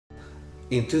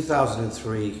In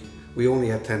 2003, we only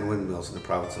had 10 windmills in the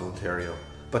province of Ontario,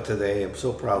 but today I'm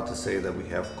so proud to say that we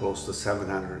have close to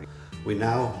 700. We're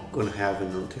now going to have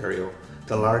in Ontario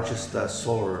the largest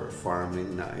solar farm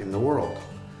in the world.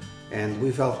 And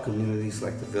we've helped communities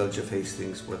like the village of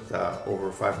Hastings with over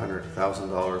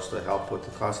 $500,000 to help with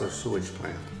the cost of their sewage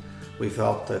plant. We've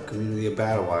helped the community of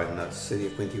Battawa in the city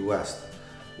of Quinte West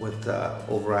with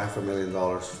over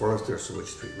 $500,000 for their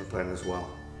sewage treatment plant as well.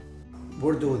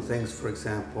 We're doing things, for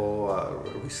example,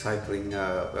 recycling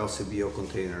LCBO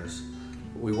containers.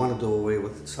 We want to do away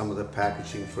with some of the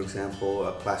packaging, for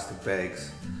example, plastic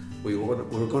bags. We're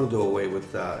going to do away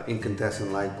with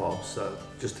incandescent light bulbs,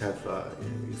 just have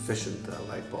efficient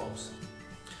light bulbs.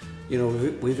 You know,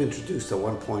 we've introduced a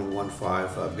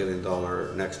 $1.15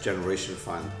 billion next generation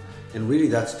fund, and really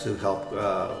that's to help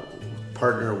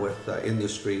partner with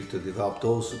industry to develop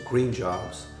those green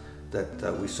jobs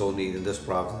that we so need in this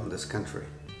province and this country.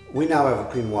 We now have a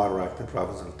Clean Water Act in the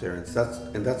province of Ontario,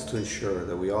 and that's to ensure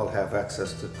that we all have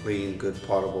access to clean, good,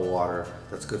 potable water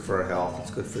that's good for our health,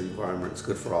 it's good for the environment, it's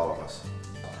good for all of us.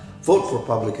 Vote for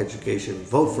public education,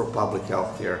 vote for public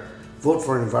health care, vote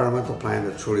for an environmental plan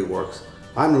that truly works.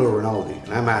 I'm Rinaldi,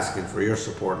 and I'm asking for your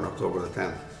support on October the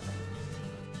 10th.